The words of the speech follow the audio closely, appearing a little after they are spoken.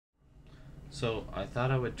So I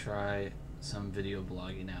thought I would try some video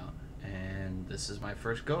blogging out, and this is my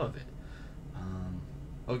first go of it.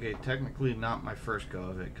 Okay, technically not my first go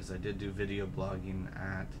of it because I did do video blogging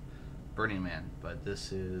at Burning Man, but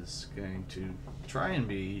this is going to try and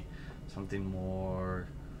be something more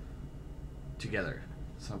together,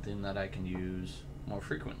 something that I can use more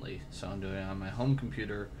frequently. So I'm doing it on my home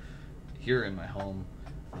computer here in my home,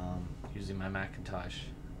 using my Macintosh,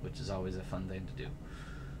 which is always a fun thing to do.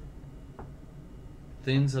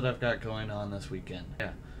 Things that I've got going on this weekend.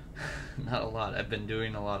 Yeah, not a lot. I've been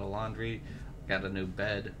doing a lot of laundry. Got a new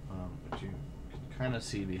bed, which you can kind of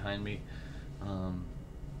see behind me.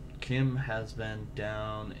 Kim has been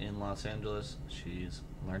down in Los Angeles. She's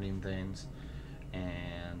learning things,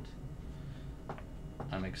 and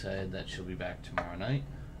I'm excited that she'll be back tomorrow night.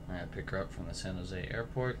 I gotta pick her up from the San Jose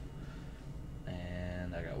airport,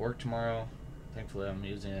 and I got work tomorrow. Thankfully, I'm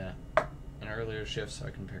using an earlier shift so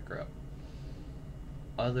I can pick her up.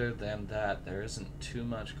 Other than that, there isn't too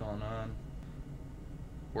much going on.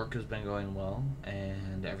 Work has been going well,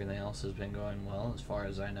 and everything else has been going well as far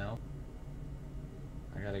as I know.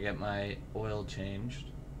 I gotta get my oil changed.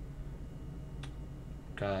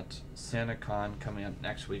 Got SantaCon coming up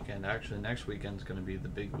next weekend. Actually, next weekend's gonna be the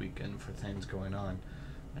big weekend for things going on.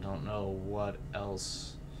 I don't know what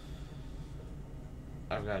else.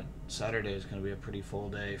 I've got Saturday is going to be a pretty full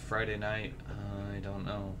day. Friday night, I don't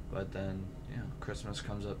know. But then, Christmas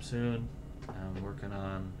comes up soon. I'm working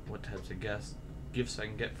on what types of gifts I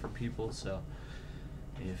can get for people. So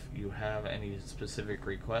if you have any specific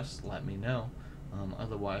requests, let me know.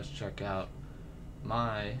 Otherwise, check out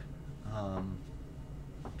my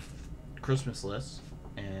Christmas list,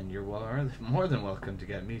 and you're more than welcome to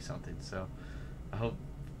get me something. So I hope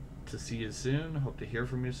to see you soon. Hope to hear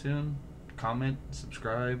from you soon. Comment,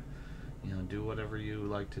 subscribe, do whatever you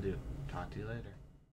like to do. Talk to you later.